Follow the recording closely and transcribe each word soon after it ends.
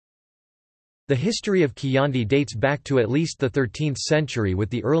The history of Chianti dates back to at least the 13th century, with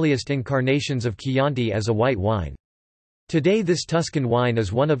the earliest incarnations of Chianti as a white wine. Today this Tuscan wine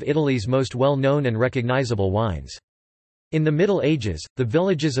is one of Italy's most well-known and recognizable wines. In the Middle Ages, the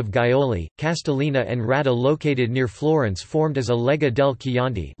villages of Gaioli, Castellina and Radda located near Florence formed as a Lega del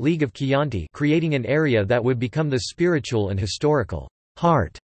Chianti, League of Chianti, creating an area that would become the spiritual and historical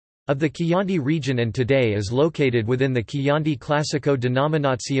heart of the Chianti region, and today is located within the Chianti Classico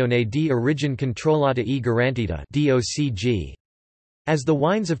Denominazione di Origine Controllata e Garantita (DOCG). As the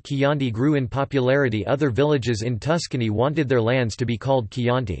wines of Chianti grew in popularity, other villages in Tuscany wanted their lands to be called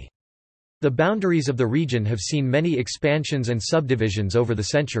Chianti. The boundaries of the region have seen many expansions and subdivisions over the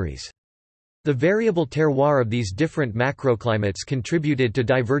centuries. The variable terroir of these different macroclimates contributed to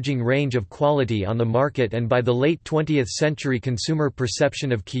diverging range of quality on the market, and by the late 20th century consumer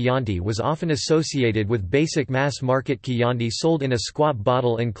perception of Chianti was often associated with basic mass-market Chianti sold in a squat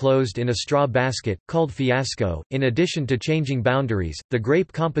bottle enclosed in a straw basket, called fiasco. In addition to changing boundaries, the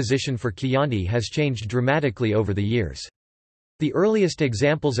grape composition for Chianti has changed dramatically over the years. The earliest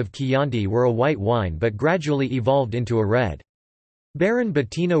examples of Chianti were a white wine but gradually evolved into a red. Baron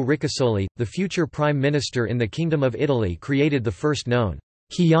Bettino Ricasoli, the future prime minister in the Kingdom of Italy, created the first known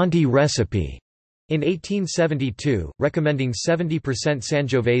Chianti recipe in 1872, recommending 70%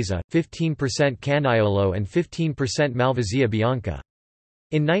 Sangiovese, 15% Canaiolo and 15% Malvasia bianca.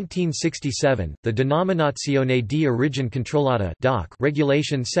 In 1967, the Denominazione di Origine Controllata (DOC)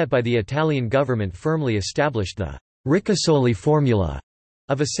 regulation set by the Italian government firmly established the Ricasoli formula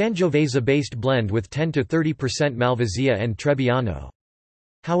of a Sangiovese-based blend with 10 to 30% Malvasia and Trebbiano.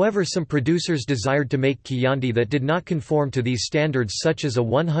 However, some producers desired to make Chianti that did not conform to these standards, such as a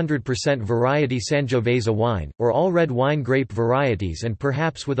 100% variety Sangiovese wine, or all red wine grape varieties, and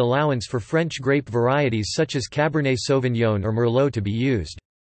perhaps with allowance for French grape varieties such as Cabernet Sauvignon or Merlot to be used.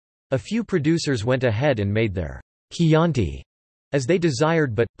 A few producers went ahead and made their Chianti as they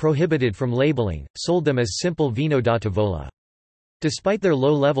desired but, prohibited from labeling, sold them as simple Vino da Tavola. Despite their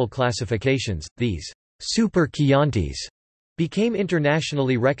low-level classifications, these super Chiantis became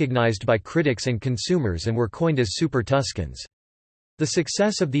internationally recognized by critics and consumers and were coined as Super Tuscans. The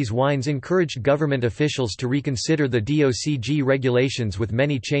success of these wines encouraged government officials to reconsider the DOCG regulations, with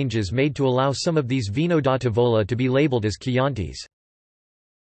many changes made to allow some of these Vino da Tavola to be labeled as Chiantis.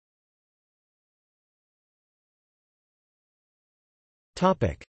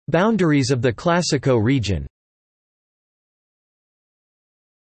 Boundaries of the Classico region.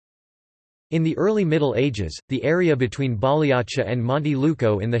 In the early Middle Ages, the area between Bagliaccia and Monte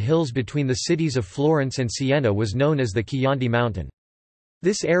Luco in the hills between the cities of Florence and Siena was known as the Chianti Mountain.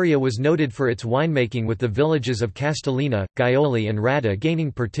 This area was noted for its winemaking, with the villages of Castellina, Gaioli and Radda gaining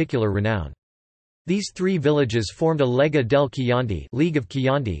particular renown. These three villages formed a Lega del Chianti, League of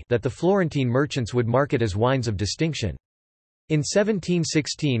Chianti, that the Florentine merchants would market as wines of distinction. In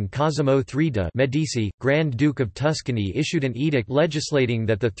 1716, Cosimo III de' Medici, Grand Duke of Tuscany, issued an edict legislating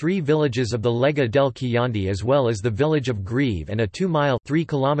that the three villages of the Lega del Chianti, as well as the village of Greve and a 2-mile (3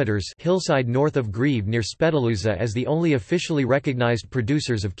 kilometers) hillside north of Greve near Spedaluzza, as the only officially recognized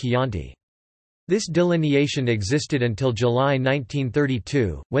producers of Chianti. This delineation existed until July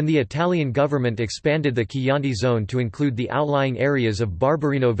 1932, when the Italian government expanded the Chianti zone to include the outlying areas of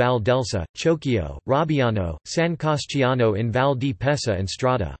Barberino Val d'Elsa, Ciocchio, Robbiano, San Casciano in Val di Pesa and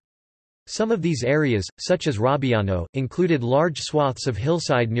Strada. Some of these areas, such as Robbiano, included large swaths of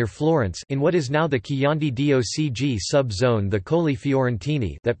hillside near Florence in what is now the Chianti DOCG sub-zone, the Colli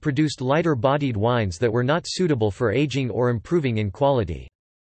Fiorentini, that produced lighter-bodied wines that were not suitable for aging or improving in quality.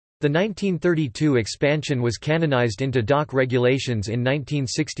 The 1932 expansion was canonized into DOC regulations in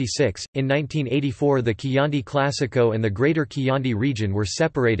 1966. In 1984, the Chianti Classico and the Greater Chianti region were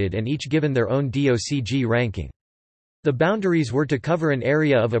separated and each given their own DOCG ranking. The boundaries were to cover an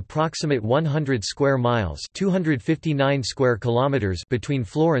area of approximate 100 square miles (259 square kilometers) between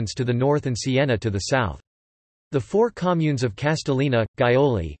Florence to the north and Siena to the south. The four communes of Castellina,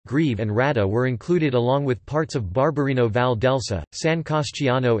 Gaioli, Greve and Radda were included, along with parts of Barberino Val d'Elsa, San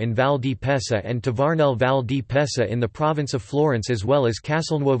Casciano in Val di Pesa and Tavarnel Val di Pesa in the province of Florence, as well as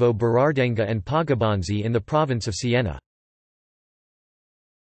Castelnuovo Berardenga and Poggibonsi in the province of Siena.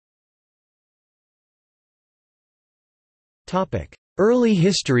 Early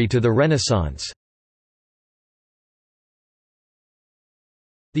history to the Renaissance.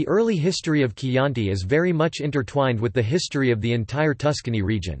 The early history of Chianti is very much intertwined with the history of the entire Tuscany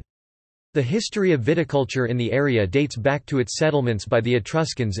region. The history of viticulture in the area dates back to its settlements by the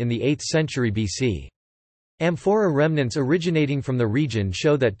Etruscans in the 8th century BC. Amphora remnants originating from the region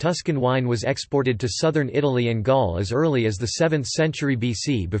show that Tuscan wine was exported to southern Italy and Gaul as early as the 7th century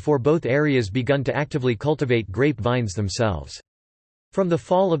BC, before both areas begun to actively cultivate grape vines themselves. From the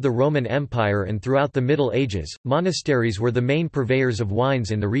fall of the Roman Empire and throughout the Middle Ages, monasteries were the main purveyors of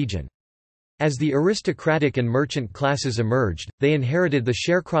wines in the region. As the aristocratic and merchant classes emerged, they inherited the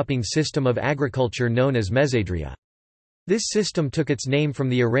sharecropping system of agriculture known as mezzadria. This system took its name from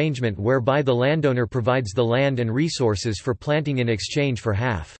the arrangement whereby the landowner provides the land and resources for planting in exchange for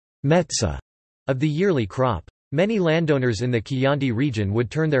half mezza of the yearly crop. Many landowners in the Chianti region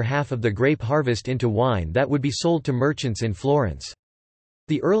would turn their half of the grape harvest into wine that would be sold to merchants in Florence.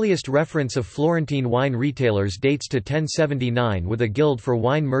 The earliest reference of Florentine wine retailers dates to 1079, with a guild for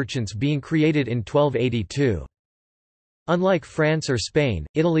wine merchants being created in 1282. Unlike France or Spain,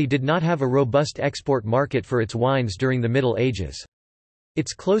 Italy did not have a robust export market for its wines during the Middle Ages.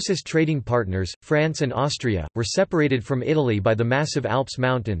 Its closest trading partners, France and Austria, were separated from Italy by the massive Alps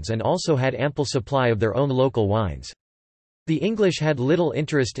mountains and also had ample supply of their own local wines. The English had little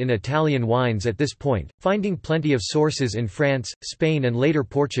interest in Italian wines at this point, finding plenty of sources in France, Spain and later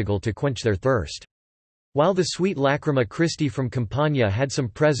Portugal to quench their thirst. While the sweet Lacrima Christi from Campania had some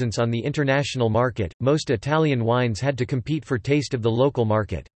presence on the international market, most Italian wines had to compete for taste of the local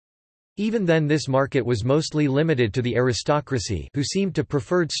market. Even then, this market was mostly limited to the aristocracy, who seemed to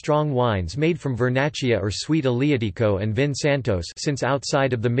preferred strong wines made from Vernaccia or sweet Aleatico and Vin Santos, since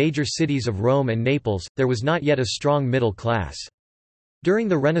outside of the major cities of Rome and Naples, there was not yet a strong middle class. During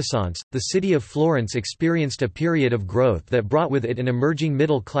the Renaissance, the city of Florence experienced a period of growth that brought with it an emerging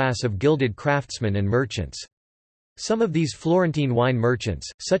middle class of gilded craftsmen and merchants. Some of these Florentine wine merchants,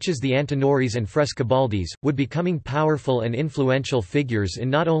 such as the Antinoris and Frescobaldis, would becoming powerful and influential figures in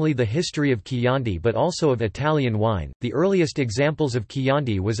not only the history of Chianti but also of Italian wine. The earliest examples of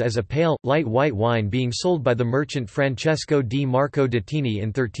Chianti was as a pale, light white wine being sold by the merchant Francesco di Marco Dattini in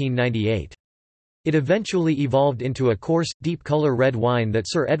 1398. It eventually evolved into a coarse, deep-color red wine that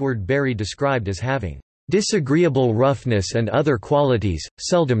Sir Edward Barry described as having disagreeable roughness and other qualities,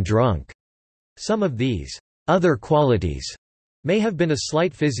 seldom drunk. Some of these other qualities may have been a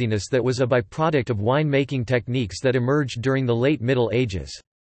slight fizziness that was a byproduct of wine-making techniques that emerged during the late Middle Ages.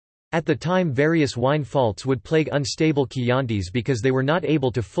 At the time, various wine faults would plague unstable Chiantis because they were not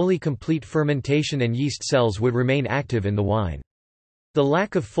able to fully complete fermentation and yeast cells would remain active in the wine. The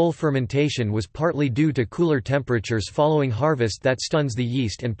lack of full fermentation was partly due to cooler temperatures following harvest that stuns the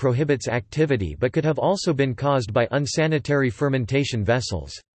yeast and prohibits activity, but could have also been caused by unsanitary fermentation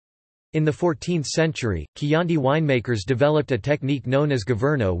vessels. In the 14th century, Chianti winemakers developed a technique known as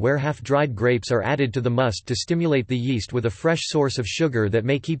governo, where half-dried grapes are added to the must to stimulate the yeast with a fresh source of sugar that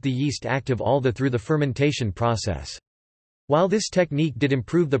may keep the yeast active all through the fermentation process. While this technique did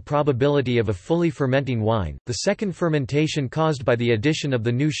improve the probability of a fully fermenting wine, the second fermentation caused by the addition of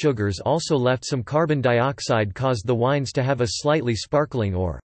the new sugars also left some carbon dioxide caused the wines to have a slightly sparkling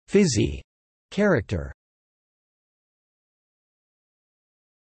or fizzy character.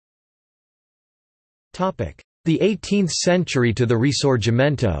 The 18th century to the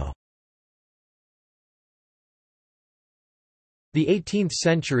Risorgimento. The 18th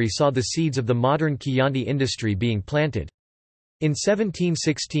century saw the seeds of the modern Chianti industry being planted. In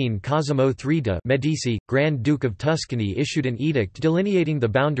 1716, Cosimo III de' Medici, Grand Duke of Tuscany, issued an edict delineating the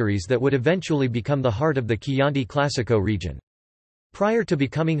boundaries that would eventually become the heart of the Chianti Classico region. Prior to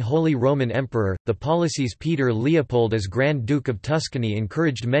becoming Holy Roman Emperor, the policies Peter Leopold as Grand Duke of Tuscany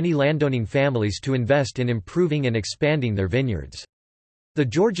encouraged many landowning families to invest in improving and expanding their vineyards. The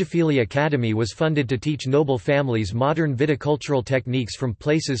Giorgifili Academy was funded to teach noble families modern viticultural techniques from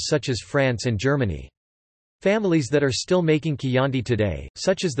places such as France and Germany. Families that are still making Chianti today,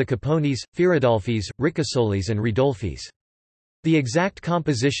 such as the Caponis, Fiordolfis, Ricasolis and Ridolfis. The exact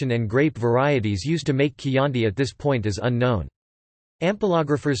composition and grape varieties used to make Chianti at this point is unknown.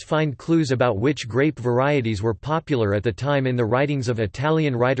 Ampelographers find clues about which grape varieties were popular at the time in the writings of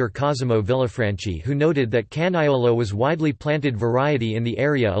Italian writer Cosimo Villafranchi, who noted that Canaiolo was widely planted variety in the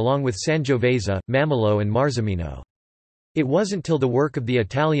area along with Sangiovese, Mamelo and Marzemino. It wasn't till the work of the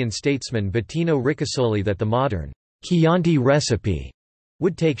Italian statesman Bettino Ricasoli that the modern Chianti recipe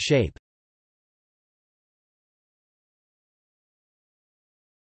would take shape.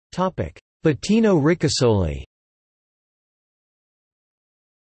 Bettino Ricasoli.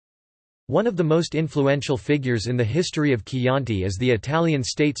 One of the most influential figures in the history of Chianti is the Italian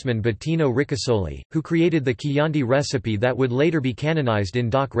statesman Bettino Ricasoli, who created the Chianti recipe that would later be canonized in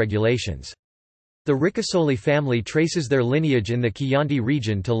DOC regulations. The Ricasoli family traces their lineage in the Chianti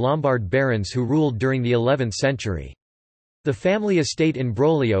region to Lombard barons who ruled during the 11th century. The family estate in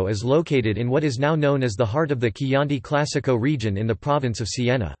Broglio is located in what is now known as the heart of the Chianti Classico region in the province of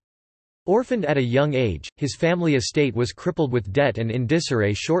Siena. Orphaned at a young age, his family estate was crippled with debt and in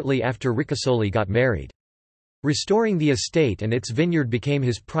disarray shortly after Ricasoli got married. Restoring the estate and its vineyard became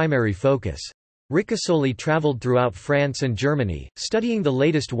his primary focus. Ricasoli traveled throughout France and Germany, studying the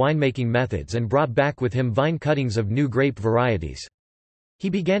latest winemaking methods and brought back with him vine cuttings of new grape varieties. He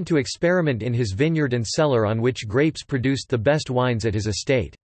began to experiment in his vineyard and cellar on which grapes produced the best wines at his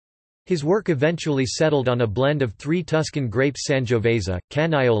estate. His work eventually settled on a blend of 3 Tuscan grapes: Sangiovese,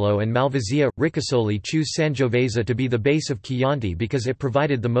 Canaiolo and Malvasia. Ricasoli chose Sangiovese to be the base of Chianti because it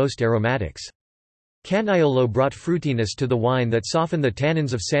provided the most aromatics. Canaiolo brought fruitiness to the wine that softened the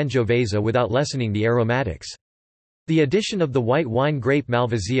tannins of Sangiovese without lessening the aromatics. The addition of the white wine grape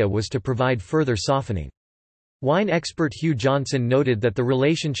Malvasia was to provide further softening. Wine expert Hugh Johnson noted that the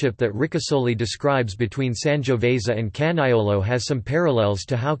relationship that Ricasoli describes between Sangiovese and Canaiolo has some parallels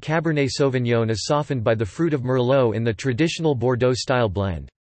to how Cabernet Sauvignon is softened by the fruit of Merlot in the traditional Bordeaux-style blend.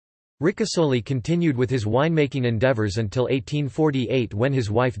 Ricasoli continued with his winemaking endeavors until 1848 when his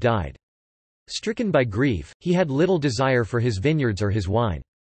wife died. Stricken by grief, he had little desire for his vineyards or his wine.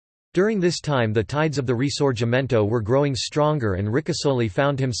 During this time the tides of the Risorgimento were growing stronger and Ricasoli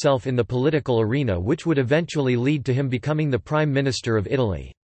found himself in the political arena, which would eventually lead to him becoming the Prime Minister of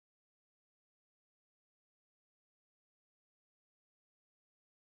Italy.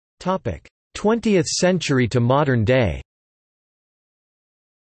 Topic: 20th century to modern day.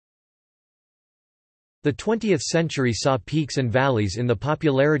 The 20th century saw peaks and valleys in the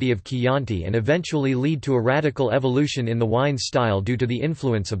popularity of Chianti and eventually lead to a radical evolution in the wine style due to the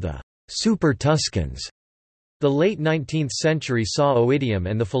influence of the Super Tuscans. The late 19th century saw oidium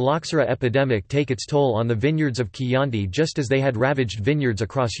and the phylloxera epidemic take its toll on the vineyards of Chianti just as they had ravaged vineyards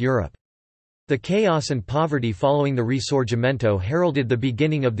across Europe. The chaos and poverty following the Risorgimento heralded the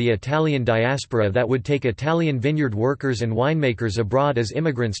beginning of the Italian diaspora that would take Italian vineyard workers and winemakers abroad as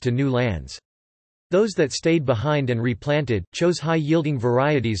immigrants to new lands. Those that stayed behind and replanted, chose high-yielding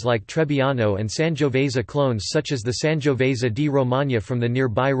varieties like Trebbiano and Sangiovese clones such as the Sangiovese di Romagna from the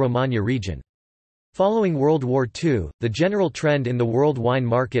nearby Romagna region. Following World War II, the general trend in the world wine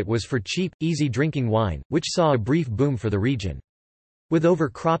market was for cheap, easy-drinking wine, which saw a brief boom for the region. With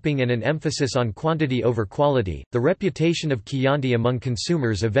overcropping and an emphasis on quantity over quality, the reputation of Chianti among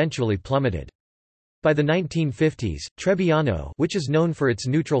consumers eventually plummeted. By the 1950s, Trebbiano, which is known for its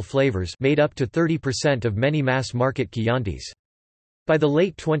neutral flavors, made up to 30% of many mass-market Chiantis. By the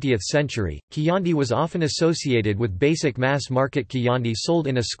late 20th century, Chianti was often associated with basic mass-market Chianti sold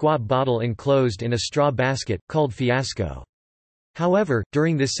in a squat bottle enclosed in a straw basket, called fiasco. However,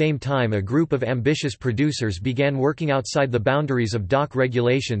 during this same time a group of ambitious producers began working outside the boundaries of DOC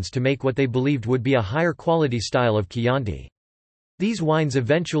regulations to make what they believed would be a higher quality style of Chianti. These wines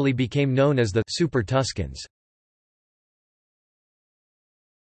eventually became known as the Super Tuscans.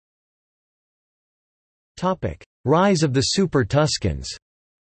 Rise of the Super Tuscans.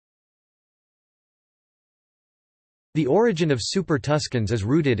 The origin of Super Tuscans is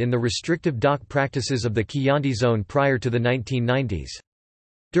rooted in the restrictive DOC practices of the Chianti zone prior to the 1990s.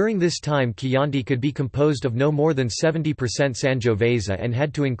 During this time Chianti could be composed of no more than 70% Sangiovese and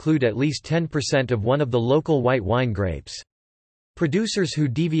had to include at least 10% of one of the local white wine grapes. Producers who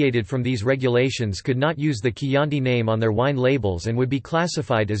deviated from these regulations could not use the Chianti name on their wine labels and would be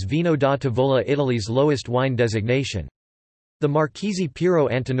classified as Vino da Tavola, Italy's lowest wine designation. The Marchese Piero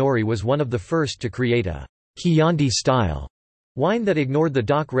Antinori was one of the first to create a Chianti-style wine that ignored the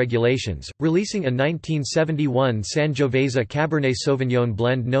DOC regulations, releasing a 1971 Sangiovese Cabernet Sauvignon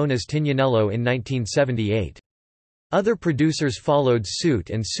blend known as Tignanello in 1978. Other producers followed suit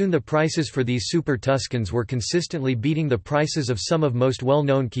and soon the prices for these Super Tuscans were consistently beating the prices of some of most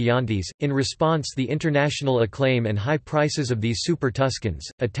well-known Chiantis. In response the international acclaim and high prices of these Super Tuscans,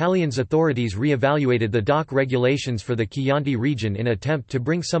 Italian authorities re-evaluated the DOC regulations for the Chianti region in attempt to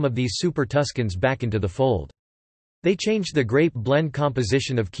bring some of these Super Tuscans back into the fold. They changed the grape blend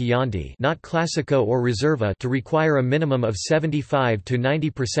composition of Chianti, not Classico or Riserva, to require a minimum of 75 to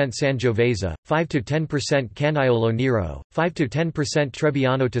 90% Sangiovese, 5 to 10% Canaiolo Nero, 5 to 10%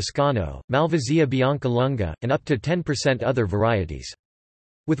 Trebbiano Toscano, Malvasia Bianca Lunga, and up to 10% other varieties.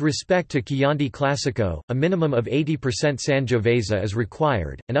 With respect to Chianti Classico, a minimum of 80% Sangiovese is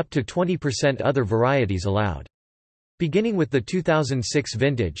required, and up to 20% other varieties allowed. Beginning with the 2006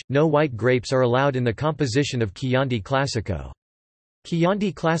 vintage, no white grapes are allowed in the composition of Chianti Classico.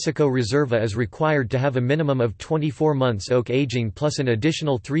 Chianti Classico Riserva is required to have a minimum of 24 months oak aging plus an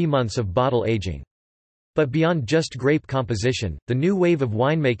additional 3 months of bottle aging. But beyond just grape composition, the new wave of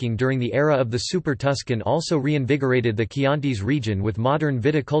winemaking during the era of the Super Tuscan also reinvigorated the Chianti's region with modern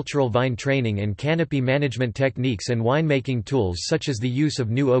viticultural vine training and canopy management techniques and winemaking tools such as the use of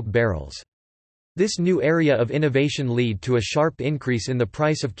new oak barrels. This new area of innovation led to a sharp increase in the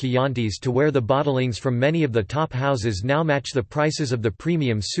price of Chiantis to where the bottlings from many of the top houses now match the prices of the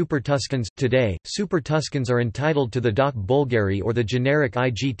premium Super Tuscans. Today, Super Tuscans are entitled to the DOC Bulgari or the generic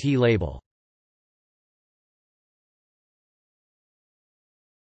IGT label.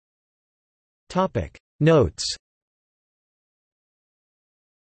 Notes